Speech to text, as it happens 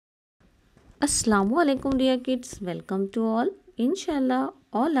Assalamu alaikum dear kids. Welcome to all. Inshallah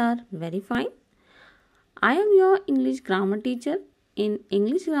all are very fine. I am your English grammar teacher. In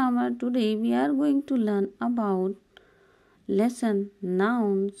English grammar today we are going to learn about lesson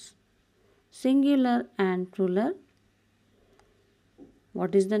nouns, singular and plural.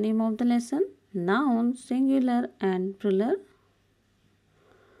 What is the name of the lesson? Noun, singular and plural.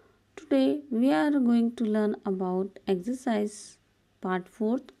 Today we are going to learn about exercise part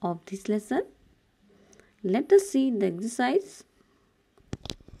 4th of this lesson. Let us see the exercise.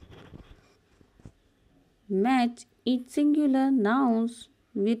 Match each singular nouns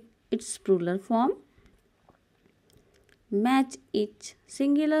with its plural form. Match each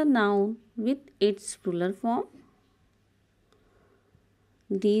singular noun with its plural form.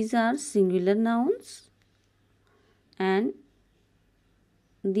 These are singular nouns and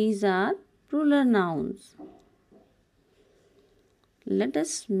these are plural nouns. Let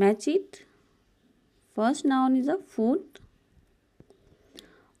us match it. First noun is a foot.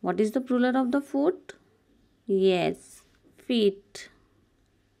 What is the plural of the foot? Yes, feet.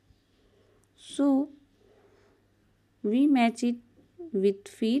 So, we match it with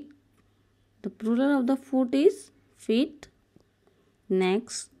feet. The plural of the foot is feet.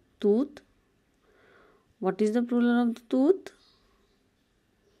 Next, tooth. What is the plural of the tooth?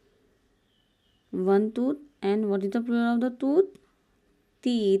 One tooth. And what is the plural of the tooth?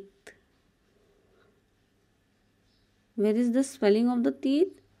 Teeth. Where is the spelling of the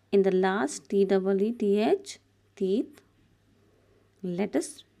teeth? In the last T-E-E-T-H, teeth. Let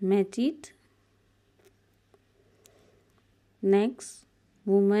us match it. Next,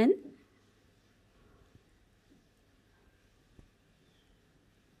 woman.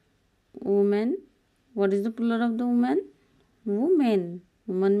 Woman. What is the plural of the woman? Woman.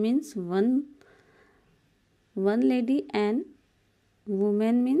 Woman means one lady and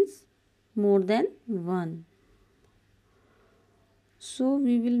woman means more than one. So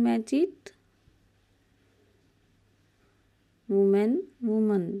we will match it. Woman,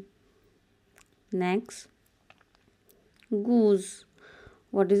 woman. Next, goose.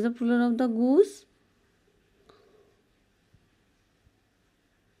 What is the plural of the goose?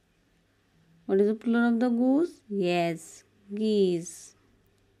 What is the plural of the goose? Yes, geese.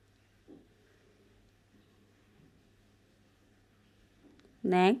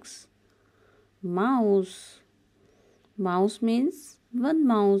 Next, mouse. Mouse means one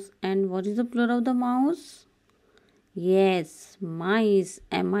mouse. And what is the plural of the mouse? Yes, mice.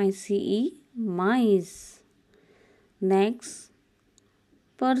 M-I-C-E, mice. Next,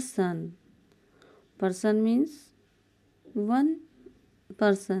 person. Person means one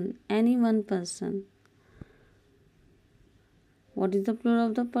person, any one person. What is the plural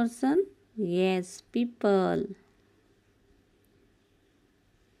of the person? Yes, people.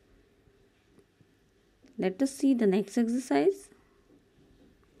 Let us see the next exercise.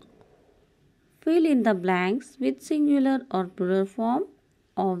 Fill in the blanks with singular or plural form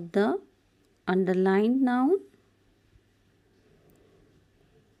of the underlined noun.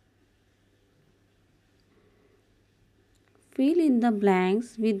 Fill in the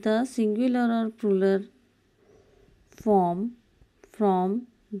blanks with the singular or plural form from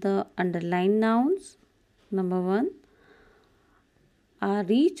the underlined nouns. Number 1. A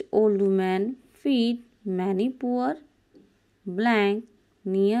rich old woman feed many poor blank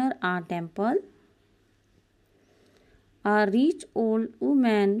near a temple. A rich old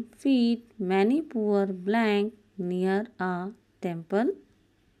woman feed many poor blank near a temple.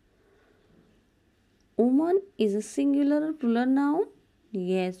 Woman is a singular or plural noun?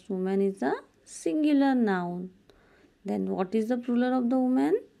 Yes, woman is a singular noun. Then what is the plural of the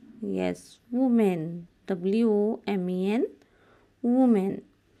woman? Yes, woman. W-O-M-E-N, woman.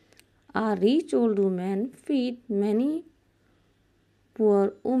 A rich old woman feed many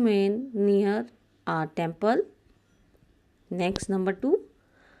poor women near a temple. Next, number 2.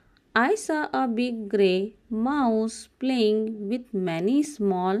 I saw a big grey mouse playing with many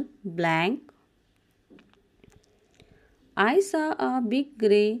small blank. I saw a big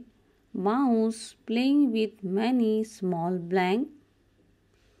grey mouse playing with many small blank.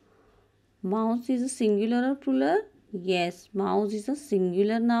 Mouse is a singular or plural? Yes, mouse is a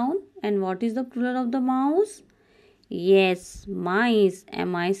singular noun. And what is the plural of the mouse? Yes, mice.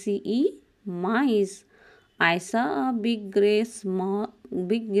 M-I-C-E, mice. I saw a big grey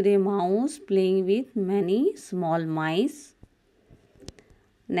mouse playing with many small mice.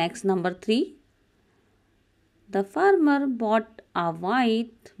 Next, number 3. The farmer bought a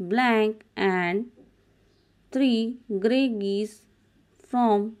white, blank and 3 grey geese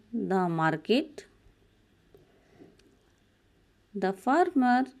from the market. The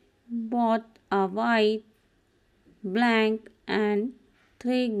farmer bought a white, black and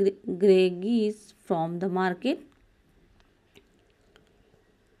three grey geese from the market.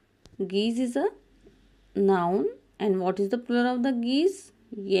 Geese is a noun. And what is the plural of the geese?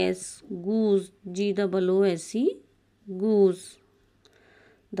 Yes, goose. Goose. Goose.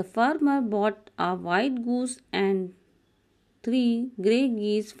 The farmer bought a white goose and three grey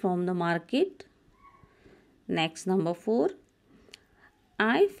geese from the market. Next, number 4.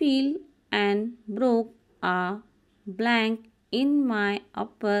 I feel and broke a blank in my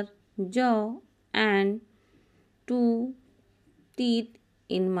upper jaw and two teeth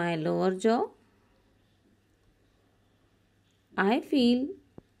in my lower jaw. I feel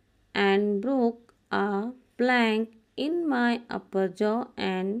and broke a blank in my upper jaw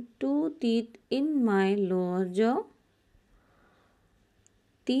and two teeth in my lower jaw.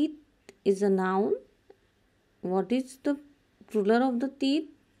 Teeth is a noun. What is the plural of the teeth?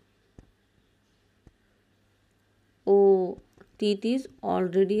 Oh, teeth is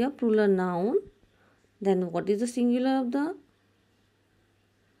already a plural noun. Then what is the singular of the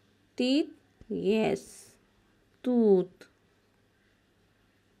teeth? Yes, tooth.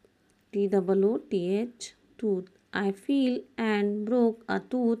 T-O-O-T-H, tooth. I feel and broke a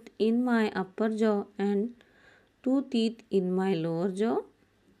tooth in my upper jaw and two teeth in my lower jaw.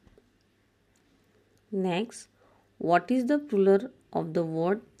 Next, what is the plural of the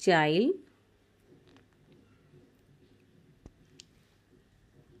word child?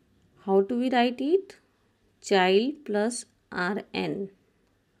 How do we write it? Child plus RN.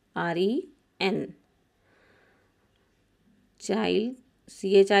 R-E-N. Child,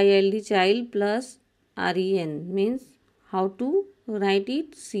 C-H-I-L-D, child plus R-E-N means how to write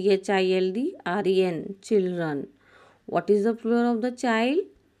it? C-H-I-L-D-R-E-N, children. What is the plural of the child?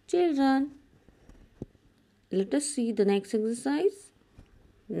 Children. Let us see the next exercise.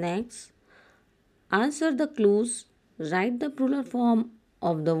 Next, answer the clues. Write the plural form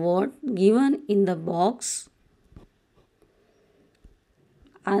of the word given in the box.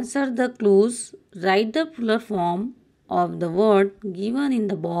 Answer the clues. Write the plural form of the word given in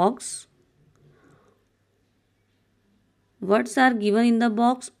the box. Words are given in the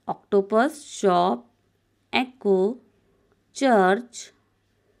box: octopus, shop, echo, church,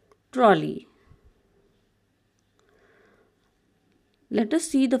 trolley. Let us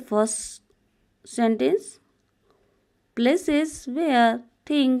see the first sentence. Places where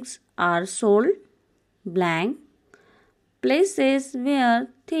things are sold, blank. Places where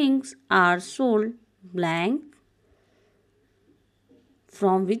things are sold, blank.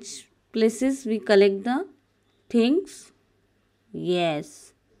 From which places we collect the things?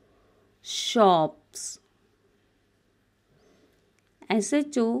 Yes, shops.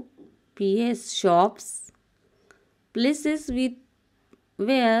 S-H-O-P-S, shops. Places with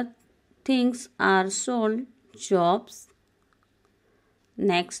where things are sold, shops.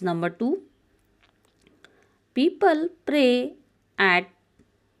 Next, number 2. People pray at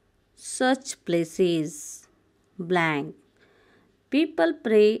such places, blank. People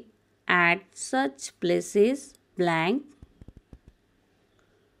pray at such places, blank.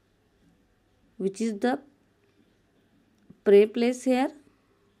 Which is the pray place here?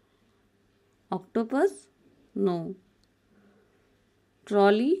 Octopus? No.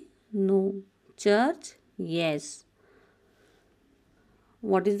 Trolley? No. Church? Yes.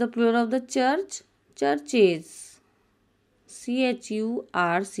 What is the plural of the church? Churches. C-H-U-R-C-H-E-S,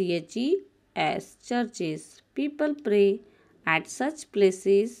 churches. People pray at such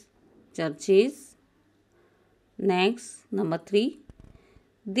places, churches. Next, number 3.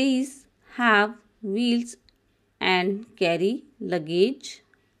 These have wheels and carry luggage.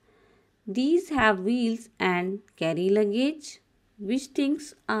 These have wheels and carry luggage. Which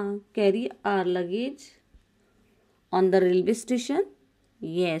things carry our luggage on the railway station?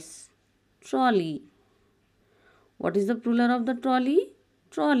 Yes, trolley. What is the plural of the trolley?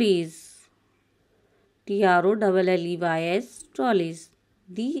 Trolleys. T-R-O-L-L-E-Y-S, trolleys.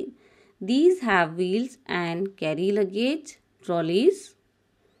 These have wheels and carry luggage, trolleys.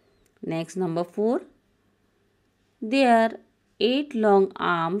 Next, number 4. Their 8 long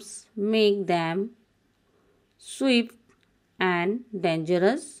arms make them swift and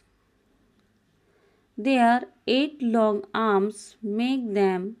dangerous. Their 8 long arms make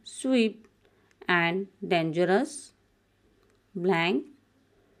them swift and dangerous, blank.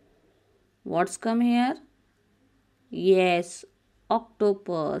 What's come here? Yes,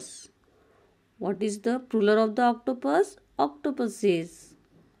 octopus. What is the plural of the octopus? Octopuses.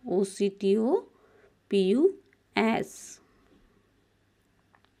 O-C-T-O-P-U-S.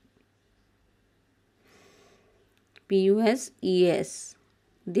 P-U-S-E-S.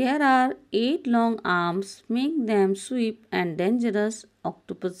 There are 8 long arms, make them sweep and dangerous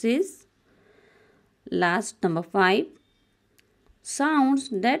octopuses. Last, number 5. Sounds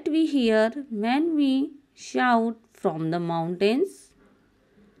that we hear when we shout from the mountains.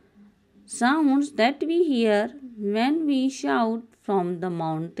 Sounds that we hear when we shout from the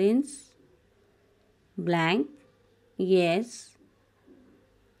mountains. Blank. Yes.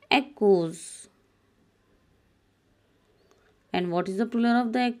 Echoes. And what is the plural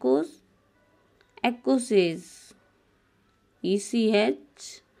of the echoes? Echoes.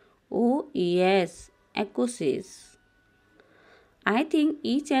 E-C-H-O-E-S. Echoes. I think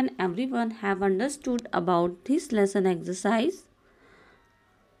each and everyone have understood about this lesson exercise.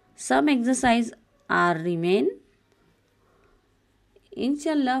 Some exercise are remain.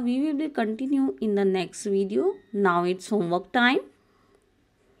 Inshallah, we will be continue in the next video. Now it's homework time.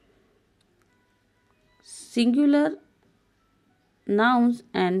 Singular nouns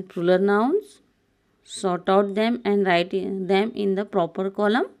and plural nouns. Sort out them and write them in the proper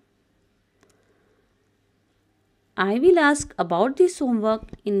column. I will ask about this homework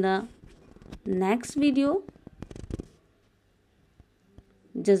in the next video.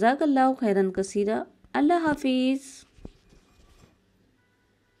 Jazakallahu khairan kasira. Allah Hafiz.